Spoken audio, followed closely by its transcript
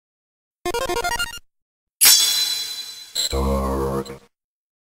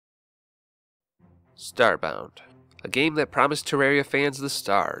Starbound, a game that promised Terraria fans the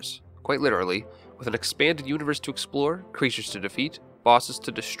stars, quite literally, with an expanded universe to explore, creatures to defeat, bosses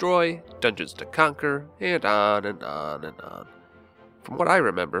to destroy, dungeons to conquer, and on and on and on. From what I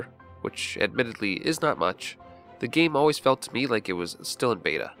remember, which admittedly is not much, the game always felt to me like it was still in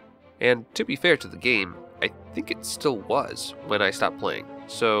beta. And to be fair to the game, I think it still was when I stopped playing,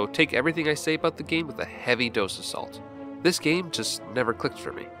 so take everything I say about the game with a heavy dose of salt. This game just never clicked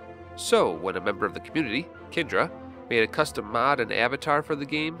for me. So, when a member of the community, Kindra, made a custom mod and avatar for the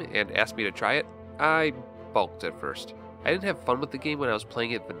game and asked me to try it, I balked at first. I didn't have fun with the game when I was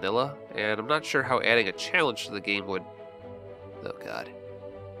playing it vanilla, and I'm not sure how adding a challenge to the game would... Oh god.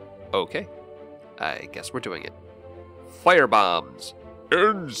 Okay. I guess we're doing it. Firebombs!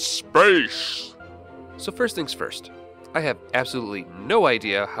 In space! So first things first. I have absolutely no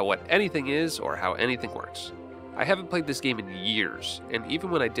idea what anything is or how anything works. I haven't played this game in years, and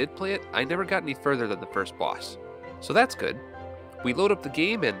even when I did play it, I never got any further than the first boss. So that's good. We load up the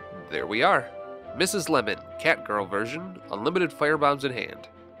game and there we are. Mrs. Lemon, Catgirl version, unlimited firebombs in hand.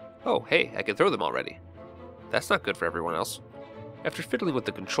 Oh, hey, I can throw them already. That's not good for everyone else. After fiddling with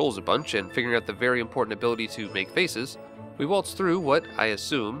the controls a bunch and figuring out the very important ability to make faces, we waltz through what, I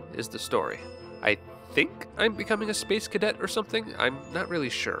assume, is the story. I think I'm becoming a space cadet or something, I'm not really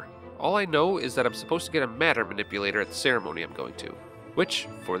sure. All I know is that I'm supposed to get a matter manipulator at the ceremony I'm going to, which,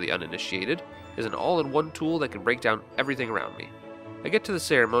 for the uninitiated, is an all-in-one tool that can break down everything around me. I get to the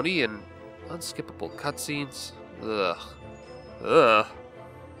ceremony and unskippable cutscenes.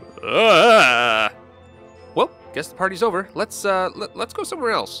 Well, guess the party's over. Let's go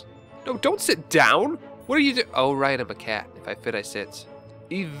somewhere else. No, don't sit down. What are you doing? Oh, right, I'm a cat. If I fit, I sit.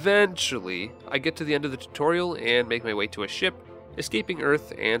 Eventually, I get to the end of the tutorial and make my way to a ship, escaping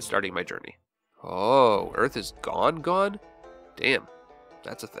Earth and starting my journey. Oh, Earth is gone? Damn,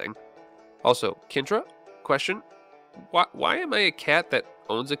 that's a thing. Also, Kindra, question, why am I a cat that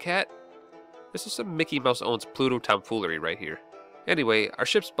owns a cat? This is some Mickey Mouse owns Pluto tomfoolery right here. Anyway, our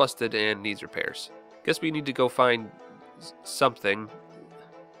ship's busted and needs repairs. Guess we need to go find something.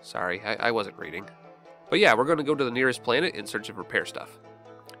 Sorry, I wasn't reading. But yeah, we're going to go to the nearest planet in search of repair stuff.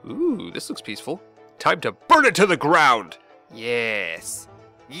 Ooh, this looks peaceful. Time to burn it to the ground! Yes!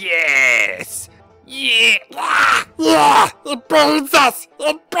 Yes! Yeah! Yeah! It burns us!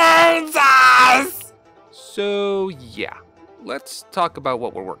 It burns us! So, yeah. Let's talk about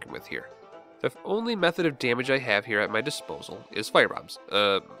what we're working with here. The only method of damage I have here at my disposal is firebombs.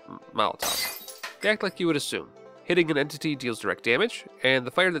 Molotovs. They act like you would assume. Hitting an entity deals direct damage, and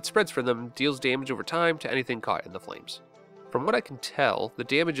the fire that spreads from them deals damage over time to anything caught in the flames. From what I can tell, the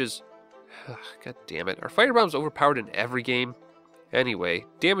damage is... God damn it, are firebombs overpowered in every game? Anyway,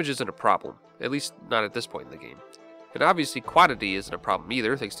 damage isn't a problem, at least not at this point in the game. And obviously quantity isn't a problem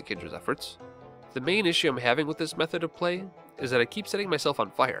either, thanks to Kindra's efforts. The main issue I'm having with this method of play is that I keep setting myself on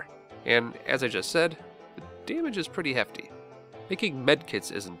fire, and as I just said, the damage is pretty hefty. Making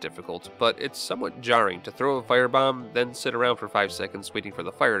medkits isn't difficult, but it's somewhat jarring to throw a firebomb, then sit around for 5 seconds waiting for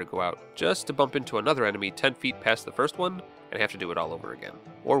the fire to go out, just to bump into another enemy 10 feet past the first one, and have to do it all over again.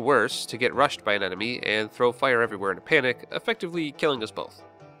 Or worse, to get rushed by an enemy and throw fire everywhere in a panic, effectively killing us both.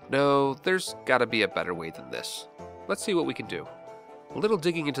 No, there's gotta be a better way than this. Let's see what we can do. A little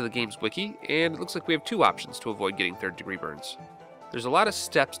digging into the game's wiki, and it looks like we have 2 options to avoid getting third-degree burns. There's a lot of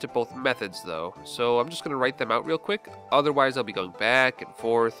steps to both methods though, so I'm just going to write them out real quick, otherwise I'll be going back and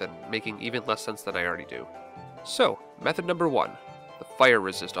forth and making even less sense than I already do. So, method number 1, the fire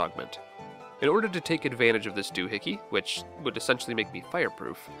resist augment. In order to take advantage of this doohickey, which would essentially make me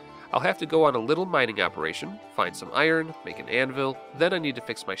fireproof, I'll have to go on a little mining operation, find some iron, make an anvil, then I need to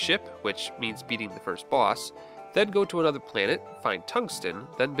fix my ship, which means beating the first boss, then go to another planet, find tungsten,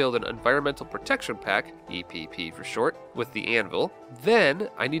 then build an environmental protection pack, EPP for short, with the anvil. Then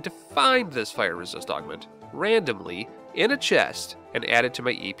I need to find this fire resist augment, randomly, in a chest, and add it to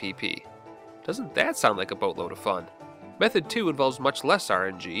my EPP. Doesn't that sound like a boatload of fun? Method 2 involves much less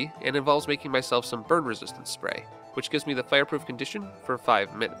RNG, and involves making myself some burn resistance spray, which gives me the fireproof condition for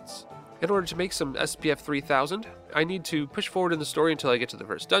 5 minutes. In order to make some SPF 3000, I need to push forward in the story until I get to the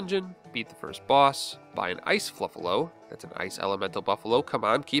first dungeon, beat the first boss, buy an ice fluffalo, that's an ice elemental buffalo, come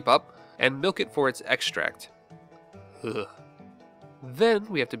on, keep up, and milk it for its extract. Ugh. Then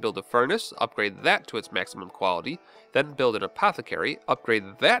we have to build a furnace, upgrade that to its maximum quality, then build an apothecary, upgrade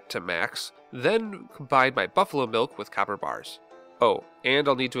that to max, then combine my buffalo milk with copper bars. Oh, and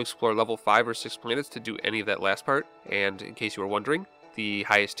I'll need to explore level 5 or 6 planets to do any of that last part, and in case you were wondering, the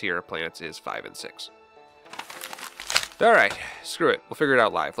highest tier of planets is 5 and 6. Alright, screw it, we'll figure it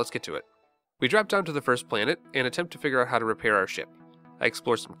out live, let's get to it. We drop down to the first planet and attempt to figure out how to repair our ship. I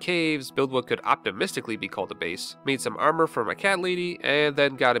explore some caves, build what could optimistically be called a base, made some armor for my cat lady, and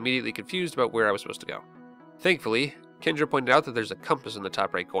then got immediately confused about where I was supposed to go. Thankfully, Kindra pointed out that there's a compass in the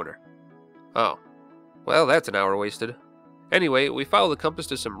top right corner. Oh. Well, that's an hour wasted. Anyway, we follow the compass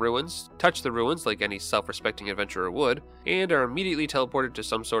to some ruins, touch the ruins like any self-respecting adventurer would, and are immediately teleported to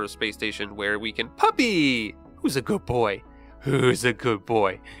some sort of space station where we can puppy! Who's a good boy? Who's a good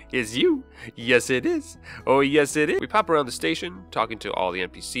boy? Is you? Yes, it is. Oh, yes, it is. We pop around the station, talking to all the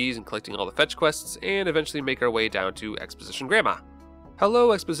NPCs and collecting all the fetch quests, and eventually make our way down to Exposition Grandma.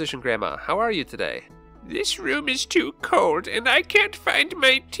 Hello, Exposition Grandma. How are you today? This room is too cold, and I can't find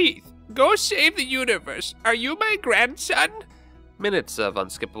my teeth. Go save the universe. Are you my grandson? Minutes of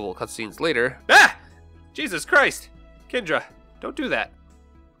unskippable cutscenes later. Ah! Jesus Christ! Kindra, don't do that.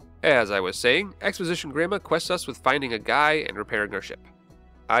 As I was saying, Exposition Grandma quests us with finding a guy and repairing our ship.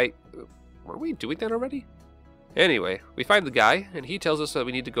 Were we doing that already? Anyway, we find the guy, and he tells us that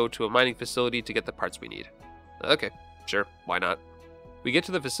we need to go to a mining facility to get the parts we need. Okay, sure, why not? We get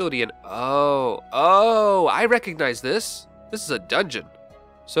to the facility and oh, I recognize this. This is a dungeon.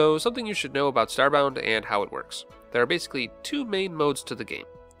 So, something you should know about Starbound and how it works. There are basically two main modes to the game: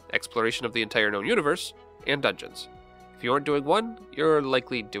 exploration of the entire known universe, and dungeons. If you aren't doing one, you're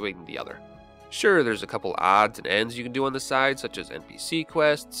likely doing the other. Sure, there's a couple odds and ends you can do on the side, such as NPC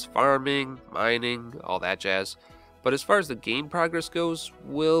quests, farming, mining, all that jazz, but as far as the game progress goes,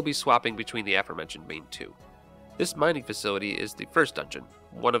 we'll be swapping between the aforementioned main two. This mining facility is the first dungeon,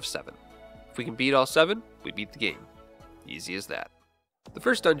 one of 7. If we can beat all 7, we beat the game. Easy as that. The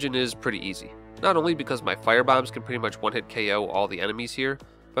first dungeon is pretty easy, not only because my firebombs can pretty much one-hit KO all the enemies here,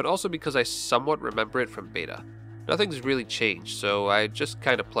 but also because I somewhat remember it from beta. Nothing's really changed, so I just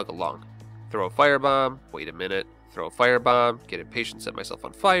kind of plug along. Throw a firebomb, wait a minute, throw a firebomb, get impatient, set myself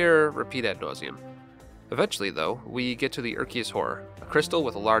on fire, repeat ad nauseum. Eventually, though, we get to the Urkius Horror, a crystal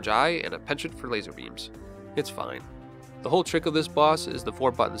with a large eye and a penchant for laser beams. It's fine. The whole trick of this boss is the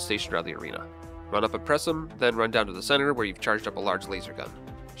 4 buttons stationed around the arena. Run up and press them, then run down to the center where you've charged up a large laser gun.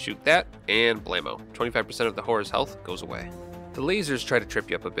 Shoot that, and blammo, 25% of the horror's health goes away. The lasers try to trip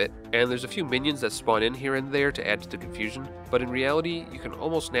you up a bit, and there's a few minions that spawn in here and there to add to the confusion, but in reality, you can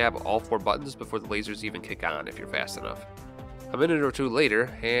almost nab all 4 buttons before the lasers even kick on if you're fast enough. A minute or two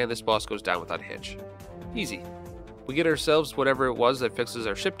later, and this boss goes down without a hitch. Easy. We get ourselves whatever it was that fixes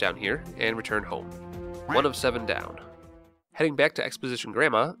our ship down here, and return home. 1 of 7 down. Heading back to Exposition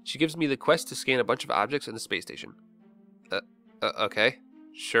Grandma, she gives me the quest to scan a bunch of objects in the space station. Okay.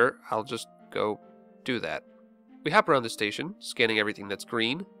 Sure, I'll just go do that. We hop around the station, scanning everything that's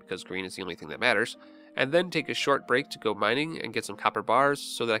green, because green is the only thing that matters, and then take a short break to go mining and get some copper bars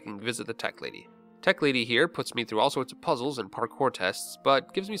so that I can visit the tech lady. Tech lady here puts me through all sorts of puzzles and parkour tests,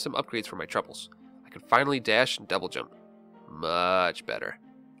 but gives me some upgrades for my troubles. I can finally dash and double jump. Much better.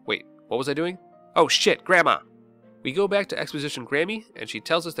 Wait, what was I doing? Oh shit, Grandma! We go back to Exposition Grammy, and she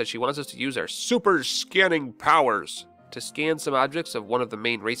tells us that she wants us to use our super scanning powers to scan some objects of one of the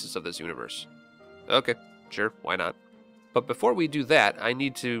main races of this universe. Okay. Sure, why not? But before we do that, I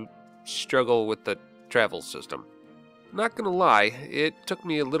need to struggle with the travel system. Not gonna lie, it took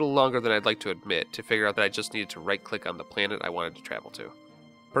me a little longer than I'd like to admit to figure out that I just needed to right-click on the planet I wanted to travel to.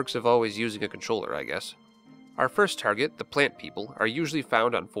 Perks of always using a controller, I guess. Our first target, the plant people, are usually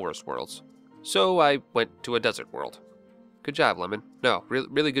found on forest worlds. So I went to a desert world. Good job, Lemon. No,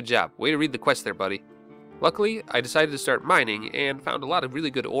 really good job. Way to read the quest there, buddy. Luckily, I decided to start mining and found a lot of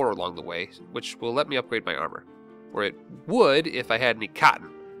really good ore along the way, which will let me upgrade my armor. Or it would if I had any cotton.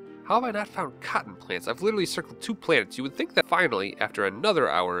 How have I not found cotton plants? I've literally circled 2 planets. You would think that finally, after another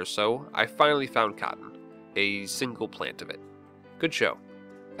hour or so, I finally found cotton. A single plant of it. Good show.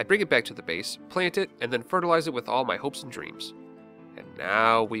 I bring it back to the base, plant it, and then fertilize it with all my hopes and dreams. And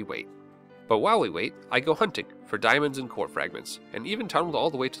now we wait. But while we wait, I go hunting for diamonds and core fragments, and even tunneled all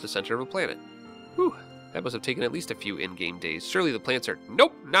the way to the center of a planet. Whew. That must have taken at least a few in-game days. Surely the plants are...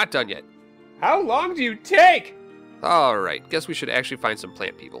 Nope, not done yet. How long do you take? Alright, guess we should actually find some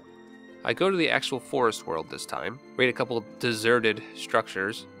plant people. I go to the actual forest world this time, raid a couple deserted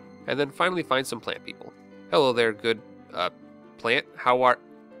structures, and then finally find some plant people. Hello there, good, plant. How are...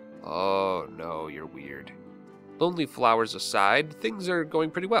 Oh, no, you're weird. Lonely flowers aside, things are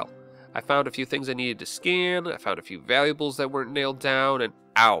going pretty well. I found a few things I needed to scan, I found a few valuables that weren't nailed down, and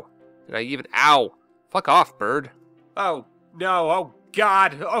ow. And I even... Ow! Fuck off, bird. Oh, no. Oh,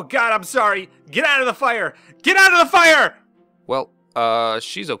 God. Oh, God, I'm sorry. Get out of the fire. Get out of the fire! Well,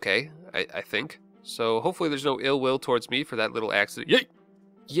 she's okay, I think. So hopefully there's no ill will towards me for that little accident. Yay!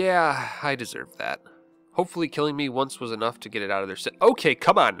 Yeah, I deserve that. Hopefully killing me once was enough to get it out of their... Okay,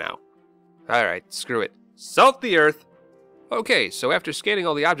 come on now. Alright, screw it. Salt the earth! Okay, so after scanning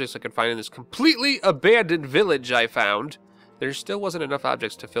all the objects I could find in this completely abandoned village I found, there still wasn't enough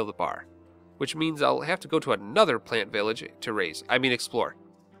objects to fill the bar. Which means I'll have to go to another plant village to explore.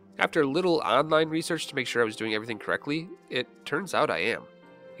 After a little online research to make sure I was doing everything correctly, it turns out I am.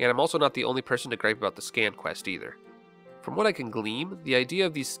 And I'm also not the only person to gripe about the scan quest either. From what I can glean, the idea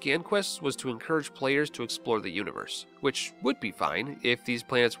of these scan quests was to encourage players to explore the universe, which would be fine if these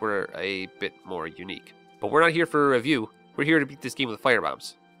planets were a bit more unique. But we're not here for a review, we're here to beat this game with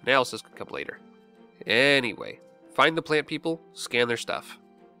firebombs. Analysis can come later. Anyway, find the plant people, scan their stuff.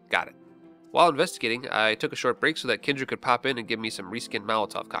 Got it. While investigating, I took a short break so that Kindra could pop in and give me some reskinned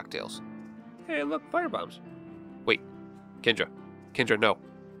molotov cocktails. Hey look, firebombs. Wait, Kindra, no.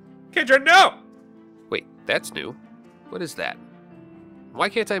 Kindra, no! Wait, that's new. What is that? Why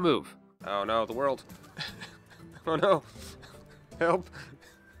can't I move? Oh no, the world. Oh no. Help.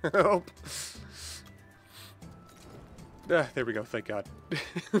 Help. Ah, there we go, thank God.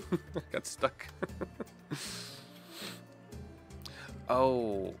 I got stuck.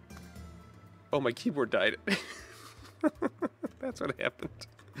 Oh. Oh, my keyboard died. That's what happened.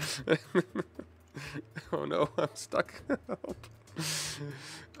 Oh no, I'm stuck. Help.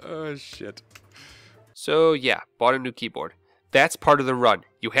 Oh shit. So yeah, bought a new keyboard. That's part of the run.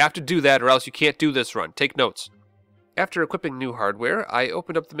 You have to do that or else you can't do this run. Take notes. After equipping new hardware, I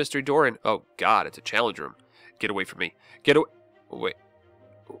opened up the mystery door and oh god, it's a challenge room. Get away from me. Get away. Wait.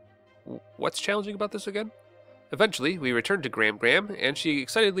 What's challenging about this again? Eventually, we return to Gram, and she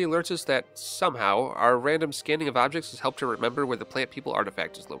excitedly alerts us that somehow our random scanning of objects has helped her remember where the plant people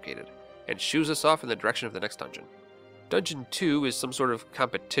artifact is located, and shoos us off in the direction of the next dungeon. Dungeon 2 is some sort of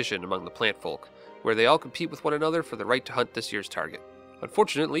competition among the plant folk, where they all compete with one another for the right to hunt this year's target.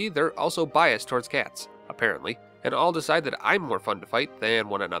 Unfortunately, they're also biased towards cats, apparently, and all decide that I'm more fun to fight than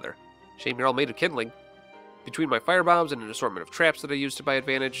one another. Shame you're all made of kindling. Between my firebombs and an assortment of traps that I used to my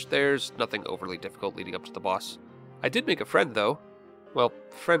advantage, there's nothing overly difficult leading up to the boss. I did make a friend, though. Well,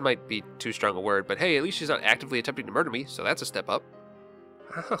 friend might be too strong a word, but hey, at least she's not actively attempting to murder me, so that's a step up.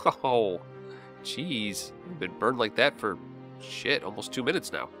 Oh, jeez, I've been burned like that for, shit, almost 2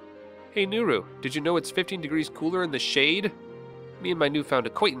 minutes now. Hey Nuru, did you know it's 15 degrees cooler in the shade? Me and my newfound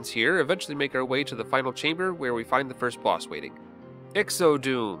acquaintance here eventually make our way to the final chamber where we find the first boss waiting.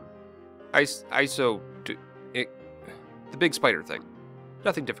 Exodoom. The big spider thing.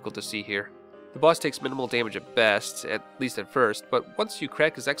 Nothing difficult to see here. The boss takes minimal damage at best, at least at first, but once you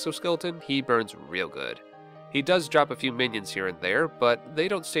crack his exoskeleton, he burns real good. He does drop a few minions here and there, but they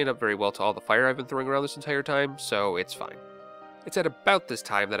don't stand up very well to all the fire I've been throwing around this entire time, so it's fine. It's at about this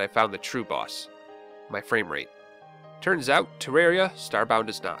time that I found the true boss. My frame rate. Turns out, Terraria, Starbound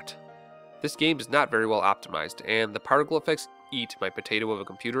is not. This game is not very well optimized, and the particle effects eat my potato of a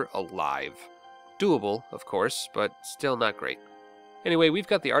computer alive. Doable, of course, but still not great. Anyway, we've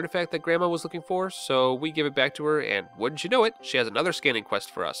got the artifact that Grandma was looking for, so we give it back to her, and wouldn't you know it, she has another scanning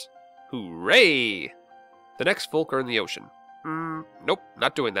quest for us. Hooray! The next folk are in the ocean. Nope,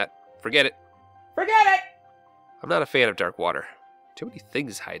 not doing that. Forget it. Forget it! I'm not a fan of dark water. Too many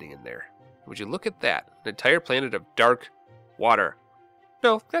things hiding in there. Would you look at that? An entire planet of dark water.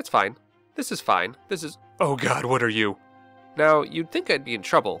 No, that's fine. This is fine. This is... Oh god, what are you? Now, you'd think I'd be in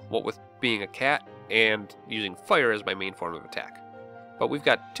trouble, what with being a cat and using fire as my main form of attack. But we've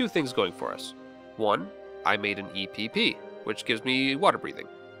got two things going for us. One, I made an EPP, which gives me water breathing.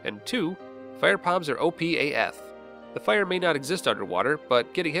 And two, firebombs are OP AF. The fire may not exist underwater,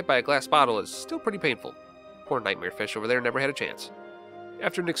 but getting hit by a glass bottle is still pretty painful. Poor nightmare fish over there never had a chance.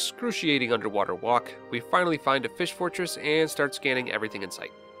 After an excruciating underwater walk, we finally find a fish fortress and start scanning everything in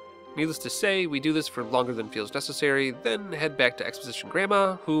sight. Needless to say, we do this for longer than feels necessary, then head back to Exposition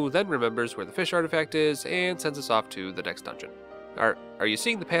Grandma, who then remembers where the fish artifact is and sends us off to the next dungeon. Are you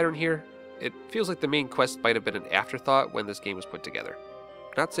seeing the pattern here? It feels like the main quest might have been an afterthought when this game was put together.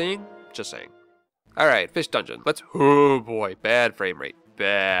 Not saying, just saying. Alright, fish dungeon. Oh boy, bad frame rate.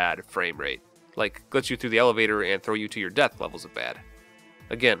 Bad frame rate. Like, glitch you through the elevator and throw you to your death levels of bad.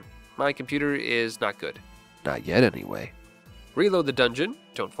 Again, my computer is not good. Not yet, anyway. Reload the dungeon,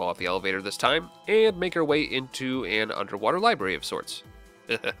 don't fall off the elevator this time, and make our way into an underwater library of sorts.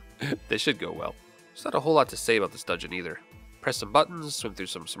 This should go well. There's not a whole lot to say about this dungeon either. Press some buttons, swim through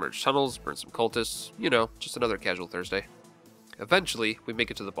some submerged tunnels, burn some cultists, you know, just another casual Thursday. Eventually, we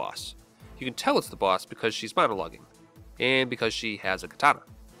make it to the boss. You can tell it's the boss because she's monologuing, and because she has a katana.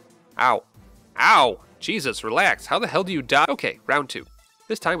 Ow. Ow! Jesus, relax, how the hell do you die? Okay, round 2.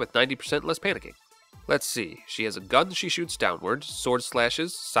 This time with 90% less panicking. Let's see, she has a gun she shoots downward, sword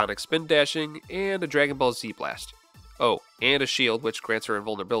slashes, sonic spin dashing, and a Dragon Ball Z blast. Oh, and a shield, which grants her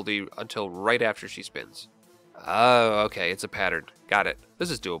invulnerability until right after she spins. Oh, okay, it's a pattern. Got it.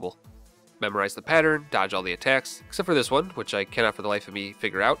 This is doable. Memorize the pattern, dodge all the attacks, except for this one, which I cannot for the life of me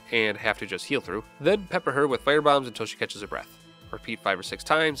figure out, and have to just heal through. Then pepper her with firebombs until she catches her breath. Repeat 5 or 6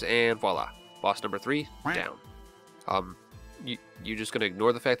 times, and voila. Boss number 3, down. You just gonna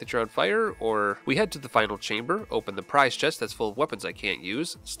ignore the fact that you're on fire, or... We head to the final chamber, open the prize chest that's full of weapons I can't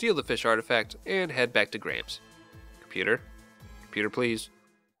use, steal the fish artifact, and head back to Gramps. Computer? Computer, please.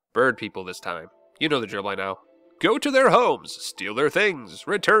 Bird people this time. You know the drill by now. Go to their homes, steal their things,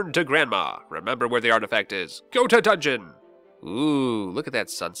 return to Grandma, remember where the artifact is, go to dungeon! Ooh, look at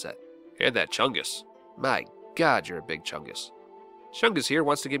that sunset. And that Chungus. My god, you're a big Chungus. Chungus here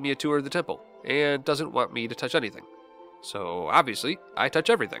wants to give me a tour of the temple, and doesn't want me to touch anything. So, obviously, I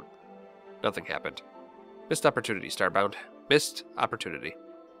touch everything. Nothing happened. Missed opportunity, Starbound. Missed opportunity.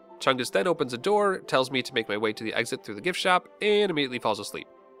 Chungus then opens a door, tells me to make my way to the exit through the gift shop, and immediately falls asleep.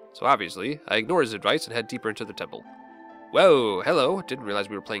 So obviously, I ignore his advice and head deeper into the temple. Whoa, hello, didn't realize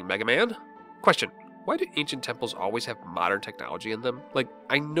we were playing Mega Man. Question, why do ancient temples always have modern technology in them? Like,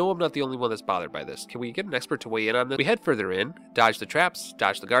 I know I'm not the only one that's bothered by this. Can we get an expert to weigh in on this? We head further in, dodge the traps,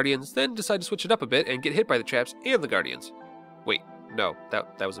 dodge the guardians, then decide to switch it up a bit and get hit by the traps and the guardians. Wait, no,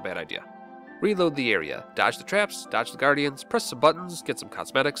 that was a bad idea. Reload the area, dodge the traps, dodge the guardians, press some buttons, get some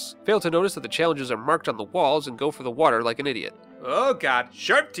cosmetics, fail to notice that the challenges are marked on the walls, and go for the water like an idiot. Oh god,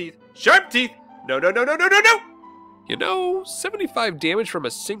 sharp teeth! Sharp teeth! No, no, no, no, no, no, no! You know, 75 damage from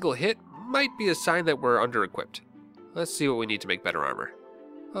a single hit might be a sign that we're under-equipped. Let's see what we need to make better armor.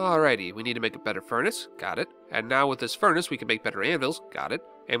 Alrighty, we need to make a better furnace, got it. And now with this furnace we can make better anvils, got it.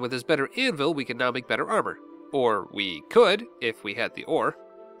 And with this better anvil we can now make better armor. Or we could, if we had the ore.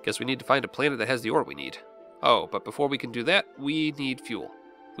 Guess we need to find a planet that has the ore we need. Oh, but before we can do that, we need fuel.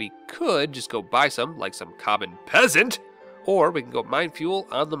 We could just go buy some, like some common peasant, or we can go mine fuel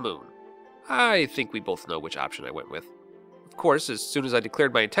on the moon. I think we both know which option I went with. Of course, as soon as I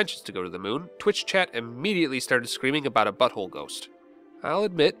declared my intentions to go to the moon, Twitch chat immediately started screaming about a butthole ghost. I'll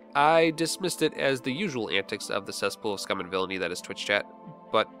admit, I dismissed it as the usual antics of the cesspool of scum and villainy that is Twitch chat,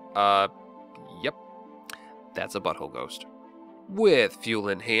 but, yep, that's a butthole ghost. With fuel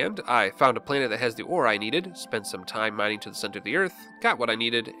in hand, I found a planet that has the ore I needed, spent some time mining to the center of the earth, got what I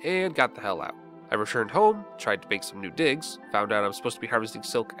needed, and got the hell out. I returned home, tried to make some new digs, found out I'm supposed to be harvesting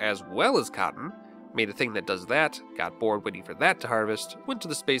silk as well as cotton, made a thing that does that, got bored waiting for that to harvest, went to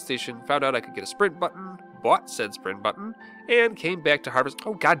the space station, found out I could get a sprint button, bought said sprint button, and came back to harvest.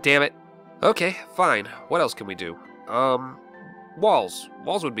 Oh, god damn it. Okay, fine. What else can we do? Walls.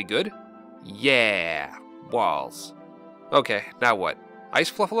 Walls would be good. Yeah, walls. Okay, now what? Ice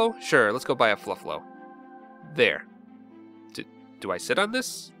Fluffalo? Sure, let's go buy a Fluffalo. There. Do I sit on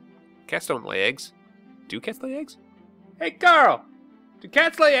this? Cats don't lay eggs. Do cats lay eggs? Hey Carl! Do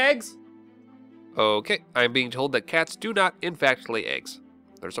cats lay eggs? Okay, I'm being told that cats do not, in fact, lay eggs.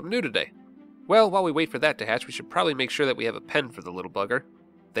 There's something new today. Well, while we wait for that to hatch, we should probably make sure that we have a pen for the little bugger.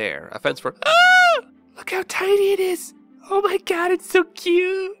 There, a fence for... Ah! Look how tiny it is! Oh my god, it's so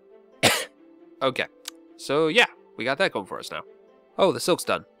cute! Okay, so yeah. We got that going for us now. Oh, the silk's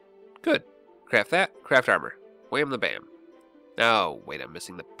done. Good. Craft that, craft armor. Wham the bam. Oh, wait, I'm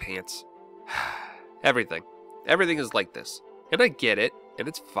missing the pants. Everything. Everything is like this. And I get it, and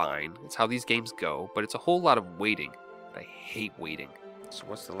it's fine. It's how these games go, but it's a whole lot of waiting. I hate waiting. So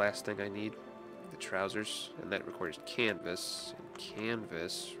what's the last thing I need? The trousers, and that requires canvas, and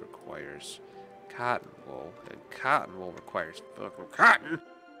canvas requires cotton wool, and cotton wool requires fucking cotton!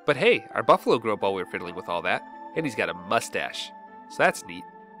 But hey, our buffalo grew up while we were fiddling with all that. And he's got a mustache. So that's neat.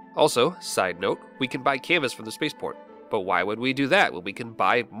 Also, side note, we can buy canvas from the spaceport. But why would we do that when we can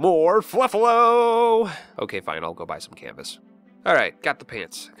buy more Fluffalo? Okay, fine, I'll go buy some canvas. Alright, got the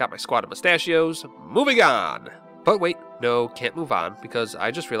pants. Got my squad of mustachios. Moving on! But wait, no, can't move on, because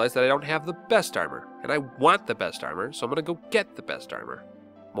I just realized that I don't have the best armor. And I want the best armor, so I'm gonna go get the best armor.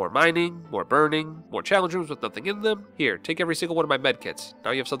 More mining, more burning, more challenge rooms with nothing in them. Here, take every single one of my medkits.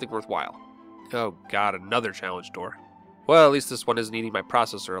 Now you have something worthwhile. Oh god, another challenge door. Well, at least this one isn't eating my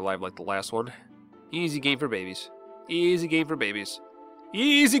processor alive like the last one. Easy game for babies. Easy game for babies.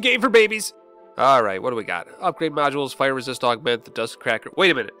 Easy game for babies! Alright, what do we got? Upgrade modules, fire resist augment, the dust cracker.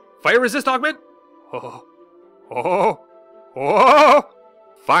 Wait a minute. Fire resist augment? Oh. Oh. Oh.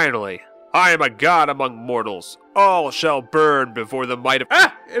 Finally. I am a god among mortals. All shall burn before the might of...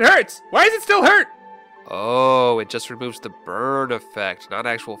 Ah! It hurts! Why does it still hurt? Oh, it just removes the burn effect, not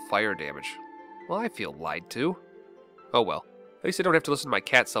actual fire damage. Well, I feel lied to. Oh well. At least I don't have to listen to my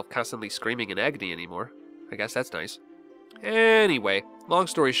cat constantly screaming in agony anymore. I guess that's nice. Anyway, long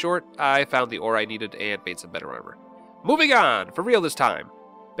story short, I found the ore I needed and made some better armor. Moving on, for real this time.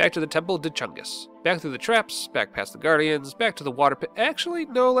 Back to the Temple of Chungus. Back through the traps, back past the Guardians, back to the water pit. Actually,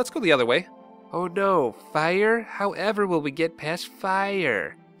 no, let's go the other way. Oh no, fire? However will we get past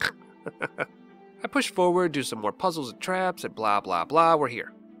fire? I push forward, do some more puzzles and traps, and blah blah blah, we're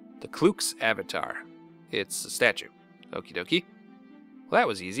here. The Kluk's Avatar. It's a statue. Okie dokie. Well, that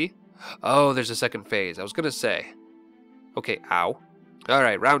was easy. Oh, there's a second phase, I was gonna say. Okay, ow.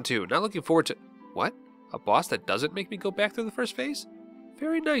 Alright, round 2. Not looking forward to... What? A boss that doesn't make me go back through the first phase?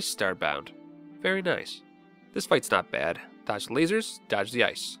 Very nice, Starbound. Very nice. This fight's not bad. Dodge the lasers, dodge the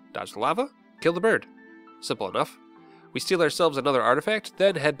ice. Dodge the lava, kill the bird. Simple enough. We steal ourselves another artifact,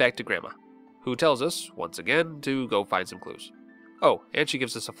 then head back to Grandma, who tells us, once again, to go find some clues. Oh, and she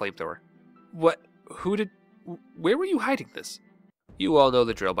gives us a flamethrower. What? Where were you hiding this? You all know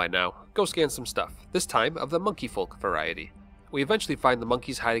the drill by now. Go scan some stuff, this time of the monkey folk variety. We eventually find the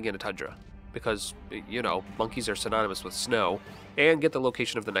monkeys hiding in a tundra, because, you know, monkeys are synonymous with snow, and get the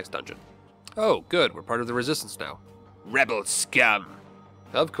location of the next dungeon. Oh, good, we're part of the Resistance now. Rebel scum!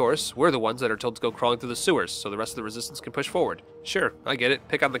 Of course, we're the ones that are told to go crawling through the sewers, so the rest of the Resistance can push forward. Sure, I get it,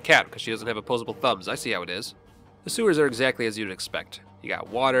 pick on the cat, because she doesn't have opposable thumbs, I see how it is. The sewers are exactly as you'd expect. You got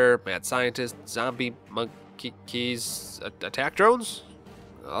water, mad scientists, zombie monkeys, attack drones?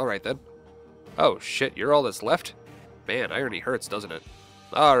 Alright then. Oh shit, you're all that's left? Man, irony hurts, doesn't it?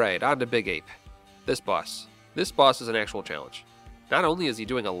 Alright, on to Big Ape. This boss. This boss is an actual challenge. Not only is he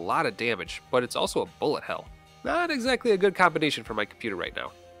doing a lot of damage, but it's also a bullet hell. Not exactly a good combination for my computer right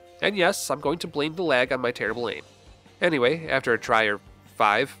now. And yes, I'm going to blame the lag on my terrible aim. Anyway, after a try or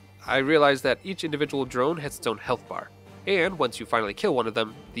 5, I realized that each individual drone has its own health bar. And once you finally kill one of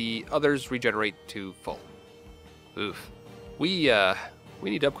them, the others regenerate to full. Oof. We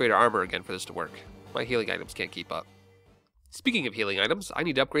need to upgrade our armor again for this to work. My healing items can't keep up. Speaking of healing items, I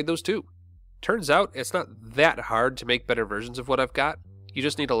need to upgrade those too. Turns out, it's not that hard to make better versions of what I've got. You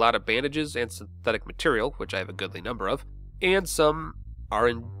just need a lot of bandages and synthetic material, which I have a goodly number of, and some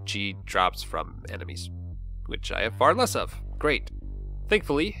RNG drops from enemies, which I have far less of. Great.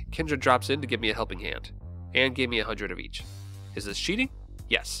 Thankfully, Kindra drops in to give me a helping hand, and gave me 100 of each. Is this cheating?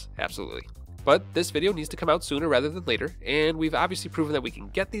 Yes, absolutely. But this video needs to come out sooner rather than later, and we've obviously proven that we can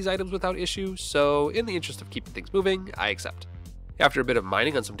get these items without issue, so in the interest of keeping things moving, I accept. After a bit of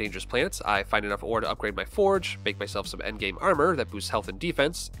mining on some dangerous planets, I find enough ore to upgrade my forge, make myself some endgame armor that boosts health and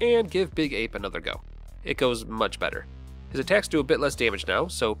defense, and give Big Ape another go. It goes much better. His attacks do a bit less damage now,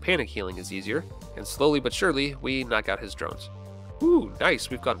 so panic healing is easier, and slowly but surely, we knock out his drones. Ooh, nice,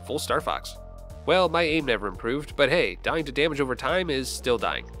 we've gone full Star Fox. Well, my aim never improved, but hey, dying to damage over time is still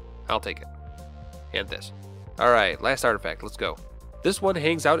dying. I'll take it. And this. Alright, last artifact, let's go. This one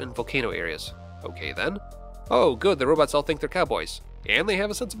hangs out in volcano areas. Okay then. Oh, good, the robots all think they're cowboys. And they have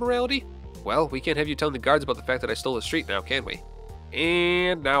a sense of morality? Well, we can't have you telling the guards about the fact that I stole the street now, can we?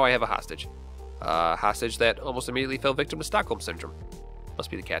 And now I have a hostage. A hostage that almost immediately fell victim to Stockholm Syndrome. Must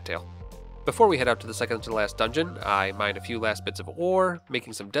be the cattail. Before we head out to the second to last dungeon, I mine a few last bits of ore,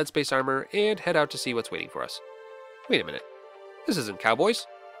 making some Dead Space armor, and head out to see what's waiting for us. Wait a minute. This isn't cowboys.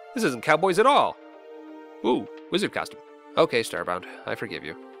 This isn't cowboys at all. Ooh, wizard costume. Okay, Starbound, I forgive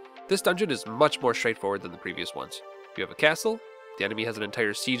you. This dungeon is much more straightforward than the previous ones. You have a castle, the enemy has an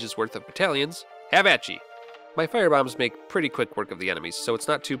entire siege's worth of battalions. Have at ye! My firebombs make pretty quick work of the enemies, so it's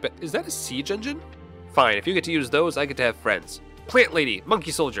not too bad. Is that a siege engine? Fine, if you get to use those, I get to have friends. Plant Lady, Monkey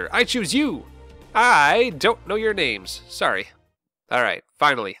Soldier, I choose you! I don't know your names, sorry. Alright,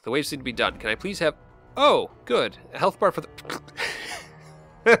 finally, the waves seem to be done. Can I please have... Oh, good, a health bar for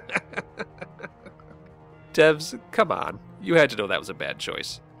the... Devs, come on. You had to know that was a bad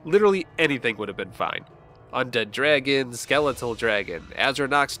choice. Literally anything would have been fine. Undead Dragon, Skeletal Dragon,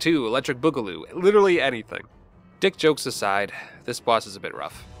 Azronox 2, Electric Boogaloo, literally anything. Dick jokes aside, this boss is a bit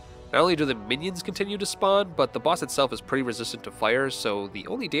rough. Not only do the minions continue to spawn, but the boss itself is pretty resistant to fire, so the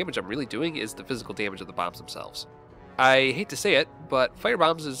only damage I'm really doing is the physical damage of the bombs themselves. I hate to say it, but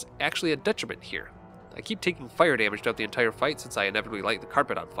firebombs is actually a detriment here. I keep taking fire damage throughout the entire fight since I inevitably light the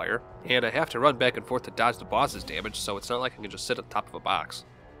carpet on fire, and I have to run back and forth to dodge the boss's damage, so it's not like I can just sit at the top of a box.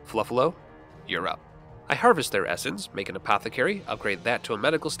 Fluffalo, you're up. I harvest their essence, make an apothecary, upgrade that to a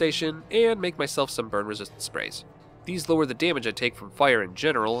medical station, and make myself some burn-resistant sprays. These lower the damage I take from fire in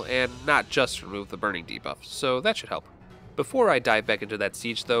general, and not just remove the burning debuff, so that should help. Before I dive back into that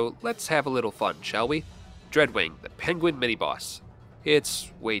siege though, let's have a little fun, shall we? Dreadwing, the penguin mini-boss.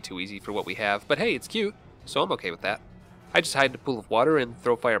 It's way too easy for what we have, but hey, it's cute, so I'm okay with that. I just hide in a pool of water and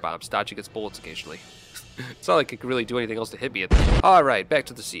throw firebombs, dodging its bullets occasionally. It's not like it can really do anything else to hit me. Alright, back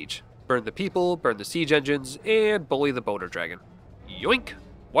to the siege. Burn the people, burn the siege engines, and bully the boulder dragon. Yoink!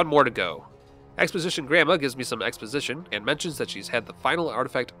 One more to go. Exposition Grandma gives me some exposition and mentions that she's had the final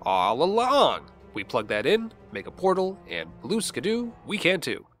artifact all along. We plug that in, make a portal, and blue skidoo, we can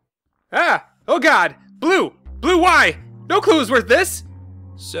too. Ah! Oh god! Blue! Blue, why? No clue is worth this!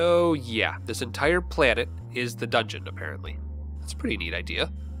 So yeah, this entire planet is the dungeon, apparently. That's a pretty neat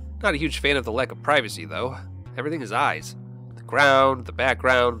idea. Not a huge fan of the lack of privacy, though. Everything is eyes. The ground, the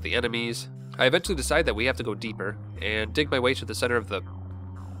background, the enemies. I eventually decide that we have to go deeper, and dig my way to the center of the...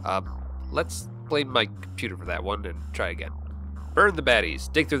 let's blame my computer for that one and try again. Burn the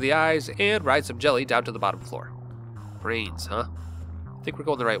baddies, dig through the eyes, and ride some jelly down to the bottom floor. Brains, huh? I think we're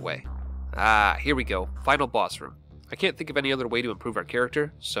going the right way. Ah, here we go. Final boss room. I can't think of any other way to improve our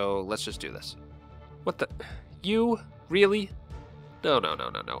character, so let's just do this. What the... You? Really? No.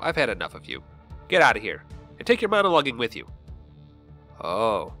 I've had enough of you. Get out of here. And take your monologuing with you.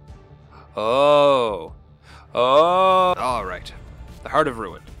 Oh. Alright. The Heart of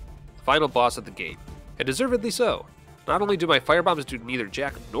Ruin. The final boss of the game. And deservedly so. Not only do my firebombs do neither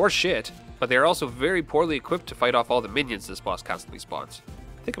jack nor shit, but they are also very poorly equipped to fight off all the minions this boss constantly spawns.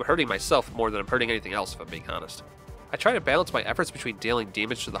 I think I'm hurting myself more than I'm hurting anything else, if I'm being honest. I try to balance my efforts between dealing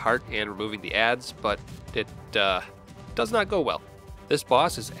damage to the heart and removing the ads, but it, does not go well. This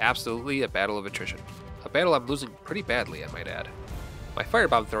boss is absolutely a battle of attrition. A battle I'm losing pretty badly, I might add. My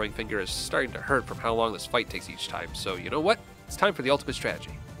firebomb throwing finger is starting to hurt from how long this fight takes each time, so you know what? It's time for the ultimate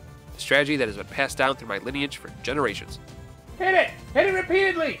strategy. The strategy that has been passed down through my lineage for generations. Hit it! Hit it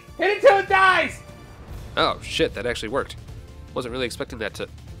repeatedly! Hit it till it dies! Oh shit, that actually worked. Wasn't really expecting that to...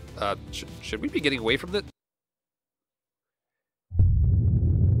 should we be getting away from this?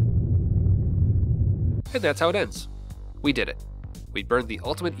 And that's how it ends. We did it. We burned the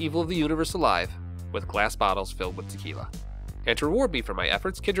ultimate evil of the universe alive with glass bottles filled with tequila. And to reward me for my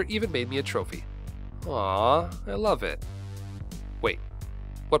efforts, Kindra even made me a trophy. Aww, I love it. Wait,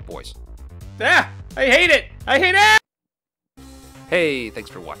 what boys? Ah! I hate it! I hate it! Hey, thanks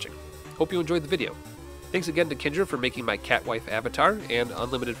for watching. Hope you enjoyed the video. Thanks again to Kindra for making my cat wife avatar and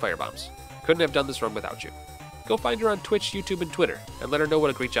unlimited firebombs. Couldn't have done this run without you. Go find her on Twitch, YouTube, and Twitter, and let her know what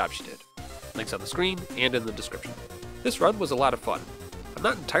a great job she did. Links on the screen and in the description. This run was a lot of fun. I'm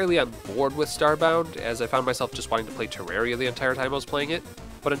not entirely on board with Starbound, as I found myself just wanting to play Terraria the entire time I was playing it,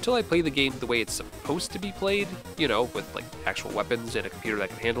 but until I play the game the way it's supposed to be played, you know, with like actual weapons and a computer that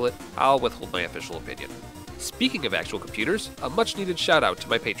can handle it, I'll withhold my official opinion. Speaking of actual computers, a much needed shout out to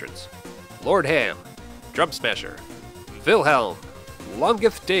my patrons. Lord Ham, Drum Smasher, Wilhelm,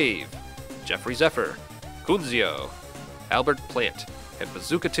 Longeth Dave, Jeffrey Zephyr, Kunzio, Albert Plant, and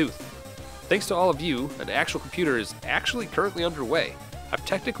Bazooka Tooth. Thanks to all of you, an actual computer is actually currently underway. I've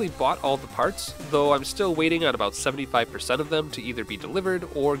technically bought all the parts, though I'm still waiting on about 75% of them to either be delivered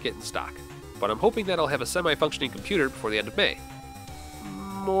or get in stock. But I'm hoping that I'll have a semi-functioning computer before the end of May.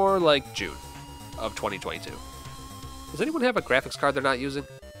 More like June of 2022. Does anyone have a graphics card they're not using?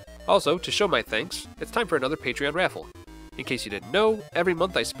 Also, to show my thanks, it's time for another Patreon raffle. In case you didn't know, every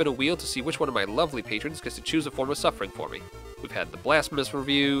month I spin a wheel to see which one of my lovely patrons gets to choose a form of suffering for me. We've had the Blasphemous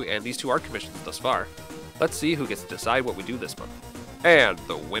review and these two art commissions thus far. Let's see who gets to decide what we do this month. And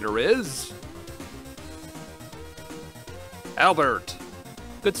the winner is... Albert!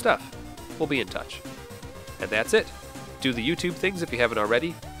 Good stuff. We'll be in touch. And that's it. Do the YouTube things if you haven't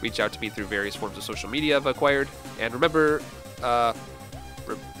already. Reach out to me through various forms of social media I've acquired. And remember,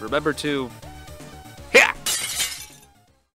 remember to...